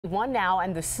One now,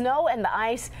 and the snow and the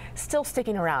ice still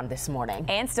sticking around this morning.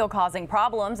 And still causing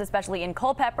problems, especially in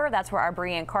Culpeper. That's where our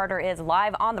Brianne Carter is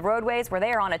live on the roadways, where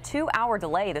they are on a 2-hour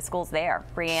delay. The school's there.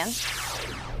 Brianne?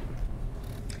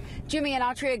 Jimmy and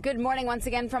Autria, good morning once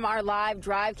again from our live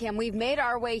drive cam. We've made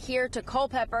our way here to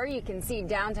Culpeper. You can see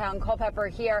downtown Culpeper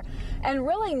here, and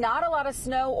really not a lot of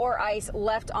snow or ice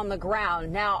left on the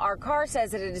ground. Now, our car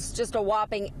says that it is just a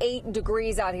whopping 8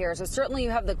 degrees out here, so certainly you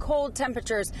have the cold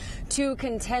temperatures to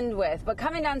contend with. But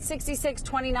coming down 66,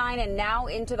 29, and now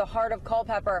into the heart of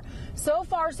Culpeper, so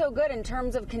far so good in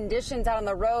terms of conditions out on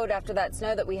the road after that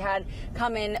snow that we had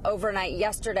come in overnight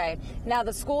yesterday. Now,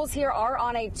 the schools here are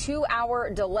on a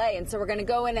 2-hour delay. And so we're going to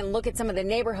go in and look at some of the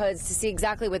neighborhoods to see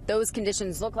exactly what those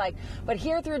conditions look like. But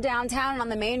here through downtown and on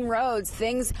the main roads,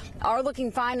 things are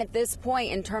looking fine at this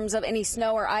point in terms of any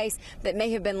snow or ice that may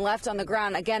have been left on the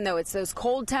ground. Again, though, it's those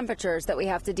cold temperatures that we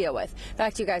have to deal with.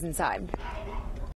 Back to you guys inside.